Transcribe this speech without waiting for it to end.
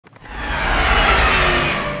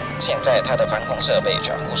现在它的反恐设备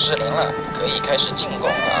全部失灵了，可以开始进攻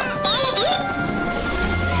了。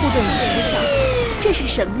护盾失效，这是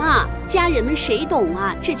什么？家人们谁懂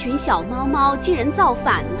啊？这群小猫猫竟然造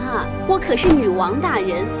反了！我可是女王大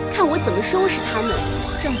人，看我怎么收拾他们！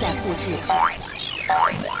正在复制。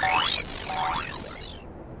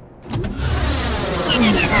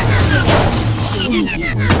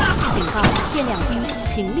警告：电量低，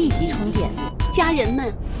请立即充电。家人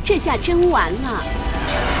们，这下真完了！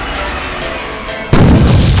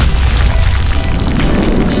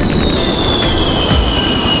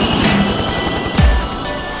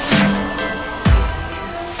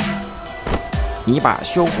你把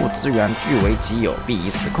修复资源据为己有，并以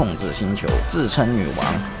此控制星球，自称女王。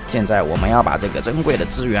现在我们要把这个珍贵的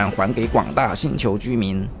资源还给广大星球居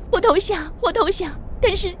民。我投降，我投降，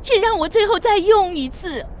但是请让我最后再用一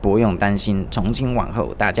次。不用担心，从今往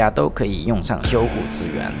后大家都可以用上修复资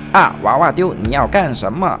源啊！娃娃丢，你要干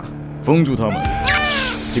什么？封住他们！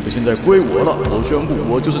这个现在归我了，我宣布，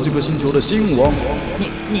我就是这个星球的新王。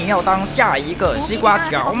你要当下一个西瓜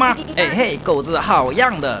条吗？哎嘿，狗子好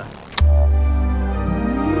样的！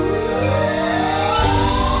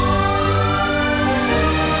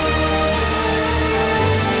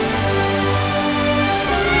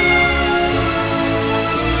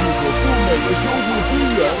修复资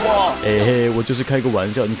源哇！哎嘿，我就是开个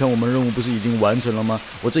玩笑，你看我们任务不是已经完成了吗？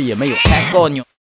我这也没有开过牛。